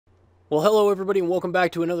Well, hello everybody and welcome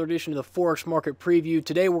back to another edition of the Forex Market Preview.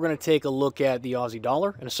 Today we're going to take a look at the Aussie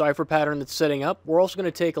dollar and a cipher pattern that's setting up. We're also going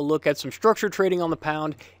to take a look at some structure trading on the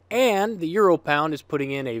pound, and the euro pound is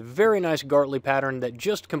putting in a very nice Gartley pattern that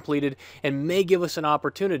just completed and may give us an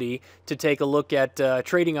opportunity to take a look at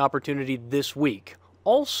trading opportunity this week.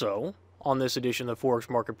 Also, on this edition of the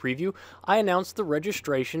Forex Market Preview, I announced the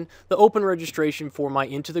open registration for my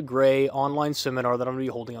Into the Gray online seminar that I'm going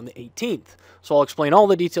to be holding on the 18th. So I'll explain all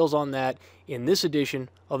the details on that in this edition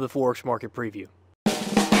of the Forex Market Preview.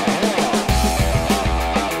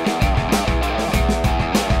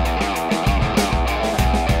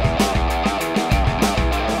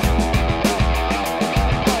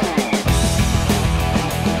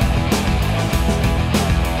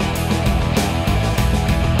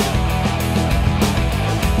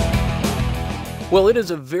 Well, it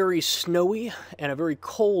is a very snowy and a very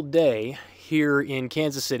cold day here in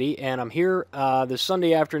Kansas City, and I'm here this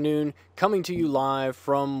Sunday afternoon coming to you live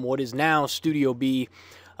from what is now Studio B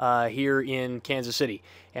here in Kansas City.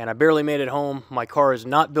 And I barely made it home. My car is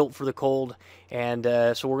not built for the cold, and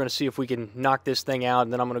so we're going to see if we can knock this thing out,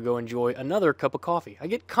 and then I'm going to go enjoy another cup of coffee. I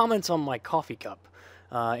get comments on my coffee cup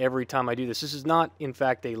every time I do this. This is not, in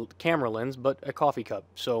fact, a camera lens, but a coffee cup,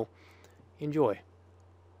 so enjoy.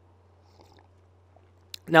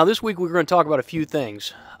 Now, this week we're going to talk about a few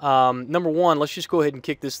things. Number one, let's just go ahead and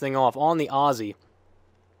kick this thing off. On the Aussie,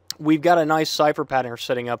 we've got a nice cipher pattern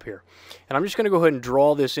setting up here. And I'm just going to go ahead and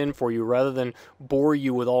draw this in for you rather than bore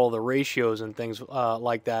you with all of the ratios and things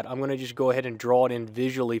like that. I'm going to just go ahead and draw it in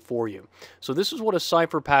visually for you. So this is what a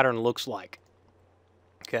cipher pattern looks like.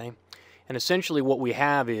 Okay. And essentially what we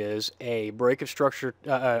have is a break of structure,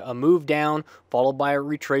 a move down, followed by a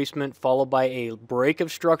retracement, followed by a break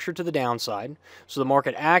of structure to the downside. So the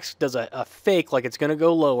market does a fake like it's going to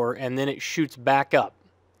go lower, and then it shoots back up.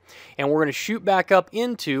 And we're going to shoot back up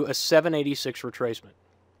into a 786 retracement,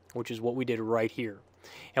 which is what we did right here.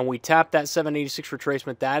 And we tapped that 786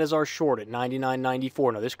 retracement. That is our short at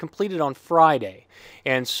 99.94. Now, this completed on Friday,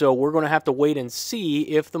 and so we're going to have to wait and see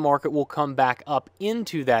if the market will come back up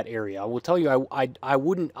into that area. I will tell you,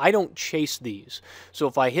 I don't chase these. So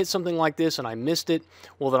if I hit something like this and I missed it,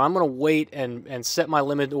 well, then I'm going to wait and set my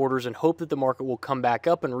limit orders and hope that the market will come back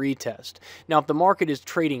up and retest. Now, if the market is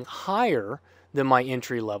trading higher than my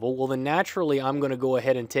entry level, well, then naturally I'm going to go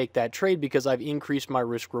ahead and take that trade because I've increased my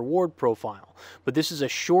risk-reward profile. But this is a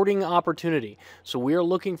shorting opportunity, so we are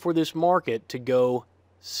looking for this market to go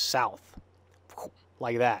south,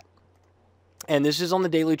 like that. And this is on the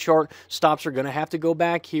daily chart. Stops are going to have to go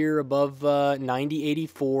back here above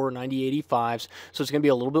 90.84, 90.85s. So it's going to be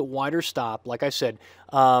a little bit wider stop. Like I said,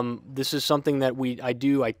 this is something that I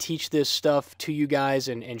do. I teach this stuff to you guys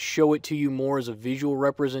and show it to you more as a visual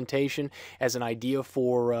representation, as an idea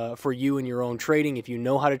for you in your own trading. If you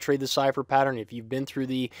know how to trade the cipher pattern, if you've been through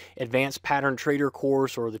the Advanced Pattern Trader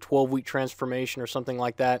course or the 12-week transformation or something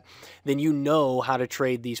like that, then you know how to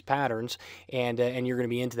trade these patterns, and you're going to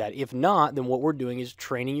be into that. If not, then what we're doing is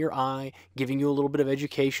training your eye, giving you a little bit of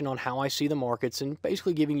education on how I see the markets, and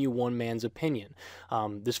basically giving you one man's opinion.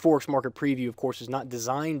 This Forex Market Preview, of course, is not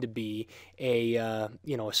designed to be a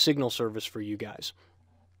signal service for you guys.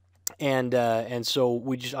 And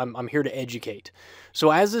so I'm here to educate. So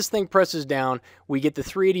as this thing presses down, we get the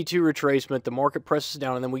 382 retracement, the market presses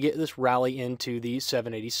down, and then we get this rally into the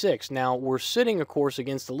 786. Now, we're sitting, of course,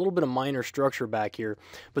 against a little bit of minor structure back here,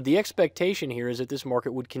 but the expectation here is that this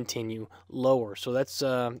market would continue lower. So that's,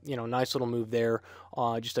 nice little move there,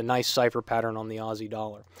 just a nice cipher pattern on the Aussie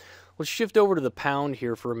dollar. Let's shift over to the pound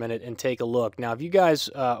here for a minute and take a look. Now, if you guys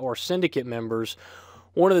are syndicate members,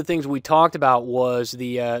 one of the things we talked about was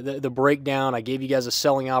the breakdown. I gave you guys a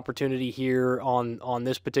selling opportunity here on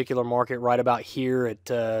this particular market right about here at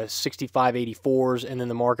 65.84s, and then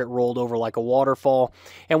the market rolled over like a waterfall.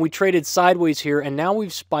 And we traded sideways here, and now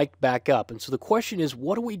we've spiked back up. And so the question is,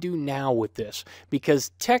 what do we do now with this?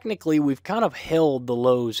 Because technically, we've kind of held the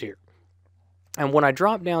lows here. And when I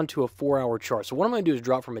drop down to a 4-hour chart, so what I'm going to do is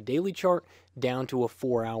drop from a daily chart down to a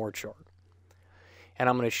 4-hour chart. And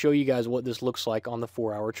I'm going to show you guys what this looks like on the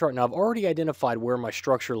 4-hour chart. Now, I've already identified where my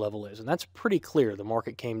structure level is, and that's pretty clear. The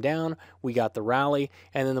market came down, we got the rally,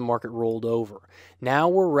 and then the market rolled over. Now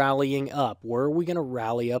we're rallying up. Where are we going to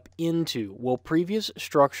rally up into? Well, previous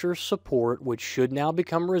structure support, which should now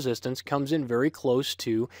become resistance, comes in very close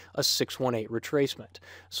to a 618 retracement.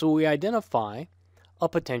 So we identify a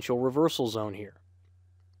potential reversal zone here.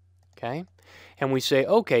 Okay? And we say,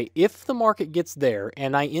 okay, if the market gets there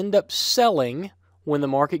and I end up selling when the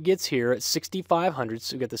market gets here at 6,500,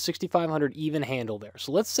 so we've got the 6,500 even handle there.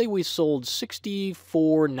 So let's say we sold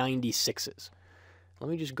 64.96s. Let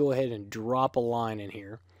me just go ahead and drop a line in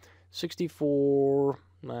here. 64,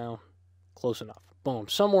 well, close enough. Boom,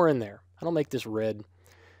 somewhere in there. I'll make this red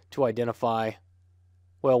to identify,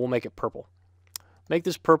 well, we'll make it purple. Make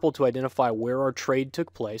this purple to identify where our trade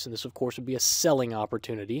took place, and this, of course, would be a selling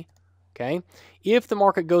opportunity. Okay, if the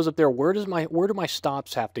market goes up there, where do my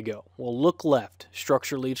stops have to go? Well, look left.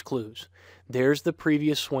 Structure leaves clues. There's the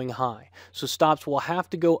previous swing high. So stops will have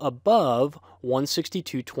to go above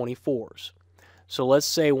 162.24s. So let's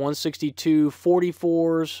say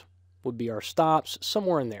 162.44s would be our stops,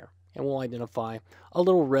 somewhere in there. And we'll identify a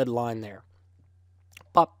little red line there.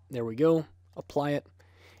 Pop, there we go. Apply it.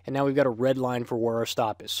 And now we've got a red line for where our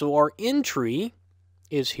stop is. So our entry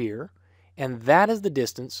is here, and that is the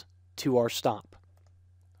distance to our stop.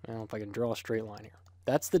 I don't know if I can draw a straight line here.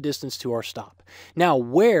 That's the distance to our stop. Now,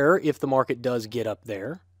 where, if the market does get up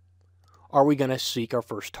there, are we going to seek our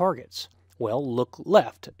first targets? Well, look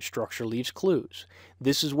left. Structure leaves clues.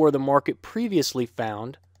 This is where the market previously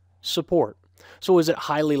found support. So is it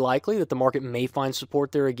highly likely that the market may find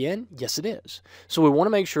support there again? Yes, it is. So we want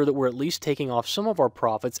to make sure that we're at least taking off some of our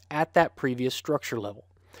profits at that previous structure level.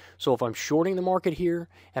 So if I'm shorting the market here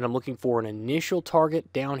and I'm looking for an initial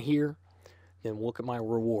target down here, then look at my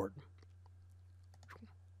reward.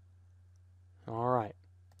 All right.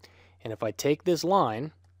 And if I take this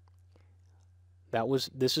line,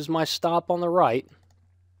 this is my stop on the right,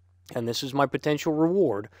 and this is my potential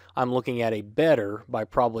reward. I'm looking at a better by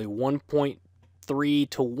probably 1.3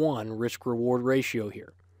 to 1 risk-reward ratio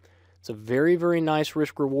here. It's a very, very nice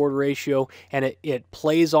risk-reward ratio, and it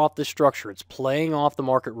plays off the structure. It's playing off the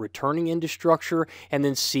market returning into structure and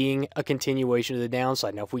then seeing a continuation of the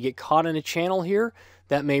downside. Now, if we get caught in a channel here,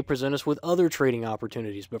 that may present us with other trading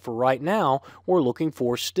opportunities. But for right now, we're looking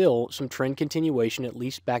for still some trend continuation, at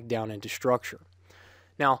least back down into structure.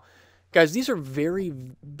 Now, guys, these are very,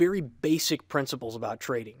 very basic principles about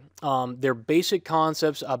trading. They're basic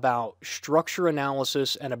concepts about structure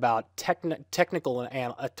analysis and about technical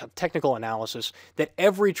analysis that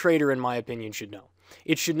every trader, in my opinion, should know.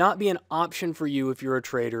 It should not be an option for you if you're a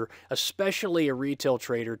trader, especially a retail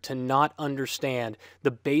trader, to not understand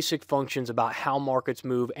the basic functions about how markets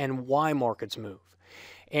move and why markets move.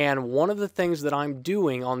 And one of the things that I'm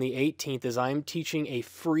doing on the 18th is I'm teaching a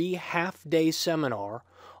free half-day seminar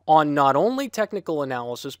on not only technical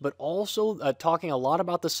analysis, but also talking a lot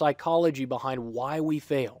about the psychology behind why we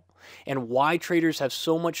fail and why traders have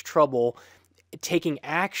so much trouble taking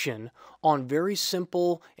action on very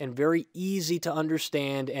simple and very easy to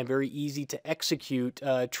understand and very easy to execute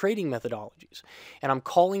trading methodologies. And I'm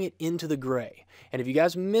calling it Into the Gray. And if you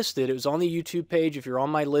guys missed it, it was on the YouTube page. If you're on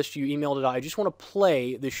my list, you emailed it out. I just want to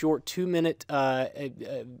play the short 2-minute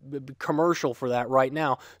commercial for that right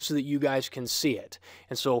now so that you guys can see it.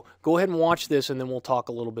 And so go ahead and watch this, and then we'll talk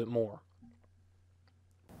a little bit more.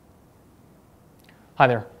 Hi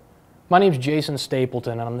there. My name is Jason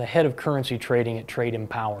Stapleton, and I'm the head of currency trading at Trade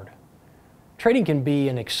Empowered. Trading can be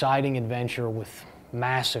an exciting adventure with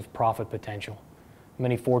massive profit potential.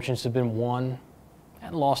 Many fortunes have been won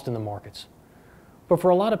and lost in the markets. But for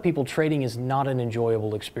a lot of people, trading is not an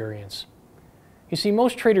enjoyable experience. You see,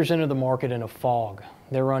 most traders enter the market in a fog.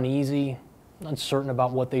 They're uneasy, uncertain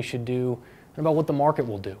about what they should do, and about what the market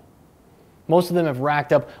will do. Most of them have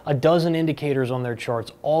racked up a dozen indicators on their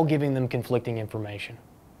charts, all giving them conflicting information.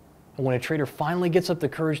 And when a trader finally gets up the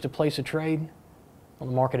courage to place a trade, well,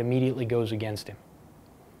 the market immediately goes against him.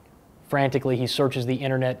 Frantically, he searches the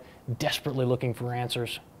internet, desperately looking for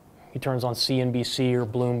answers. He turns on CNBC or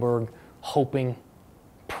Bloomberg, hoping,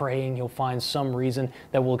 praying he'll find some reason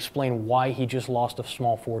that will explain why he just lost a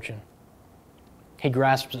small fortune. He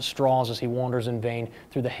grasps at straws as he wanders in vain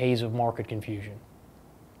through the haze of market confusion.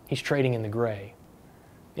 He's trading in the gray,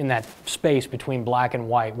 in that space between black and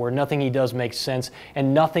white, where nothing he does makes sense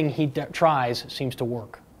and nothing he tries seems to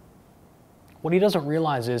work. What he doesn't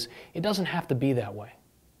realize is it doesn't have to be that way.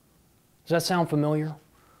 Does that sound familiar?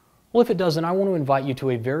 Well, if it doesn't, I want to invite you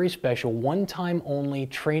to a very special one-time only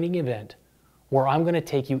training event where I'm going to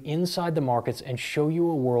take you inside the markets and show you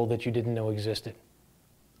a world that you didn't know existed.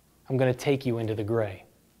 I'm going to take you into the gray.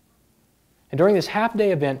 And during this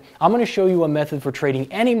half-day event, I'm going to show you a method for trading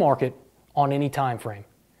any market on any time frame.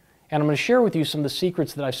 And I'm going to share with you some of the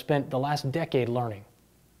secrets that I've spent the last decade learning.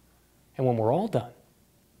 And when we're all done,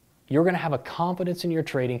 you're going to have a confidence in your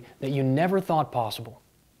trading that you never thought possible.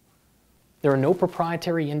 There are no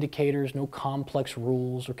proprietary indicators, no complex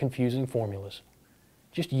rules or confusing formulas.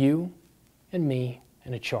 Just you and me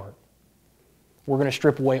and a chart. We're going to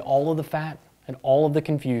strip away all of the fat and all of the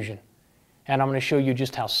confusion. And I'm going to show you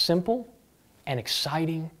just how simple and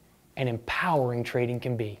exciting and empowering trading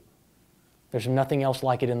can be. There's nothing else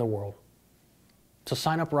like it in the world. So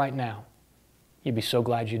sign up right now. You'd be so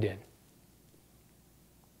glad you did.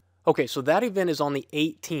 Okay, so that event is on the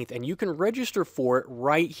 18th, and you can register for it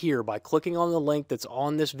right here by clicking on the link that's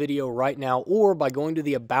on this video right now, or by going to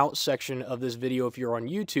the About section of this video if you're on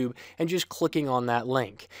YouTube and just clicking on that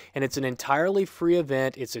link. And it's an entirely free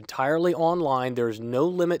event. It's entirely online. There's no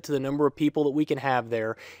limit to the number of people that we can have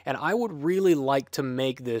there, and I would really like to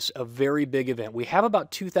make this a very big event. We have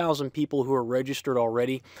about 2,000 people who are registered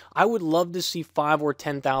already. I would love to see 5,000 or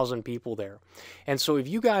 10,000 people there. And so if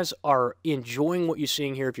you guys are enjoying what you're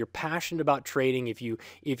seeing here, if you're passionate about trading, if you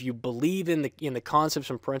believe in the concepts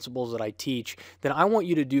and principles that I teach, then I want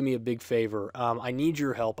you to do me a big favor. I need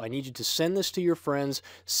your help. I need you to send this to your friends,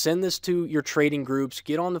 send this to your trading groups,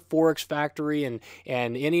 get on the Forex Factory and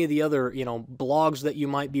any of the other blogs that you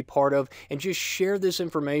might be part of, and just share this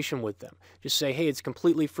information with them. Just say, hey, it's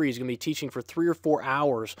completely free. He's going to be teaching for 3 or 4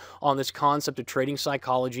 hours on this concept of trading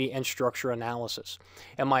psychology and structure analysis.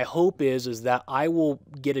 And my hope is that I will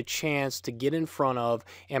get a chance to get in front of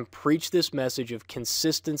and preach this message of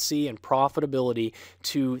consistency and profitability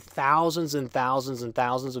to thousands and thousands and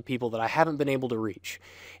thousands of people that I haven't been able to reach.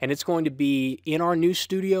 And it's going to be in our new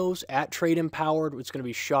studios at Trade Empowered. It's going to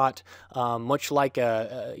be shot much like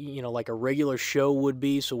a regular show would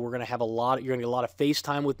be. So we're going to have you're going to get a lot of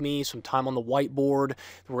FaceTime with me, some time on the whiteboard.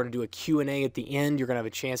 We're going to do a Q&A at the end. You're going to have a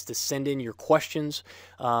chance to send in your questions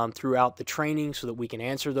throughout the training so that we can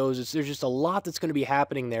answer those. There's just a lot that's going to be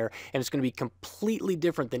happening there, and it's going to be completely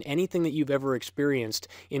different than anything that you've ever experienced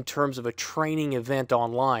in terms of a training event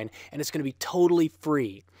online, and it's going to be totally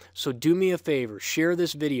free. So do me a favor, share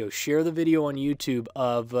this video, share the video on YouTube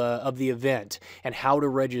of the event and how to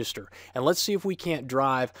register, and let's see if we can't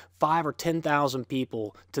drive 5,000 or 10,000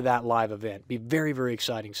 people to that live event. Be very, very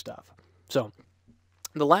exciting stuff. So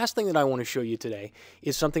the last thing that I want to show you today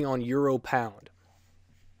is something on Euro Pound.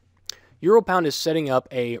 Euro Pound is setting up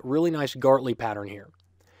a really nice Gartley pattern here.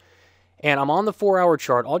 And I'm on the 4-hour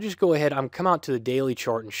chart. I'll just go ahead. I'm come out to the daily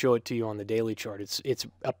chart and show it to you on the daily chart. It's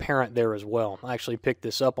apparent there as well. I actually picked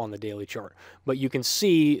this up on the daily chart, but you can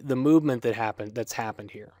see the movement that's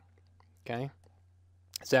happened here. Okay,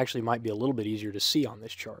 it actually might be a little bit easier to see on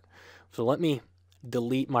this chart. So let me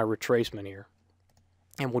delete my retracement here,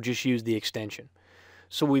 and we'll just use the extension.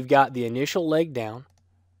 So we've got the initial leg down,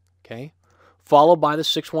 okay, followed by the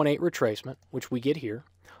 618 retracement, which we get here,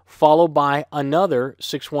 followed by another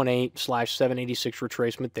 618/786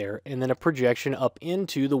 retracement there, and then a projection up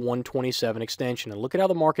into the 127 extension. And look at how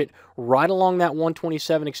the market, right along that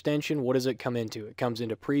 127 extension, what does it come into? It comes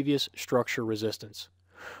into previous structure resistance.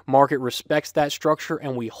 Market respects that structure,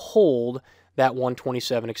 and we hold that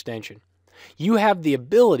 127 extension. You have the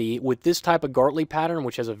ability with this type of Gartley pattern,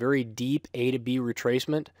 which has a very deep A to B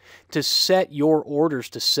retracement, to set your orders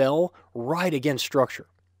to sell right against structure.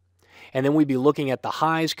 And then we'd be looking at the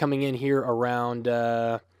highs coming in here around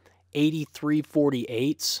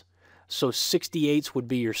 83.48s. So 68s would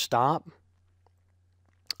be your stop.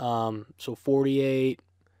 So 48,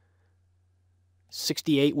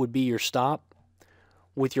 68 would be your stop,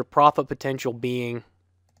 with your profit potential being,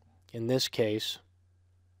 in this case,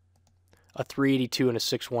 a 382 and a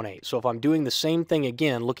 618. So if I'm doing the same thing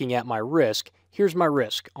again, looking at my risk, here's my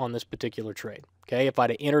risk on this particular trade. Okay, if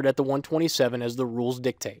I'd have entered at the 127 as the rules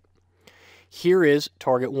dictate. Here is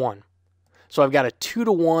target 1. So I've got a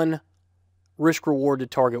 2-to-1 risk reward to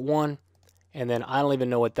target 1, and then I don't even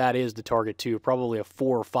know what that is to target 2, probably a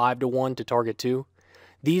 4 or 5-to-1 to target 2.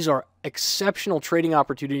 These are exceptional trading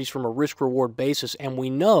opportunities from a risk-reward basis, and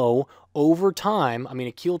we know over time, I mean,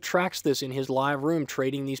 Akil tracks this in his live room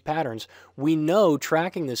trading these patterns. We know,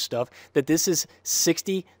 tracking this stuff, that this is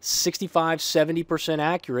 60, 65, 70%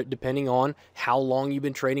 accurate depending on how long you've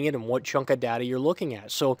been trading it and what chunk of data you're looking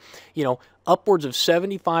at. So, upwards of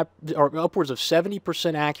 75 or upwards of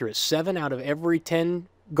 70% accurate, 7 out of every 10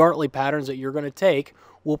 Gartley patterns that you're going to take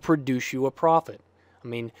will produce you a profit. I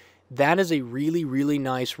mean, that is a really, really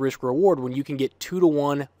nice risk reward when you can get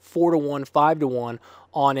 2-to-1, 4-to-1, 5-to-1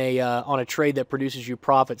 on a trade that produces you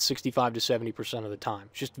profit 65 to 70% of the time.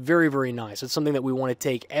 It's just very, very nice. It's something that we want to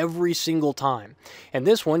take every single time. And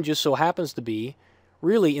this one just so happens to be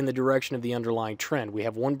really in the direction of the underlying trend. We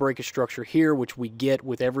have one break of structure here, which we get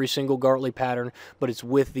with every single Gartley pattern, but it's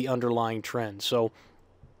with the underlying trend. So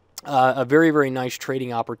a very, very nice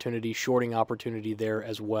trading opportunity, shorting opportunity there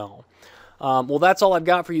as well. Well, that's all I've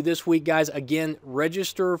got for you this week, guys. Again,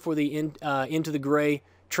 register for the Into the Gray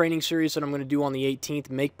training series that I'm going to do on the 18th.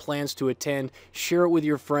 Make plans to attend. Share it with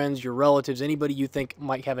your friends, your relatives, anybody you think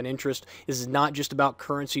might have an interest. This is not just about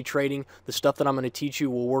currency trading. The stuff that I'm going to teach you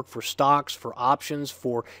will work for stocks, for options,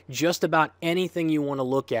 for just about anything you want to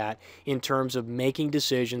look at in terms of making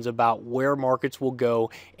decisions about where markets will go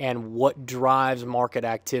and what drives market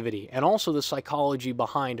activity, and also the psychology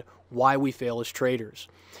behind why we fail as traders.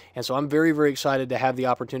 And so I'm very, very excited to have the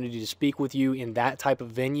opportunity to speak with you in that type of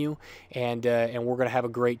venue, and we're going to have a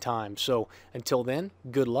great time. So until then,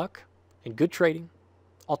 good luck and good trading.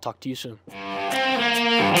 I'll talk to you soon.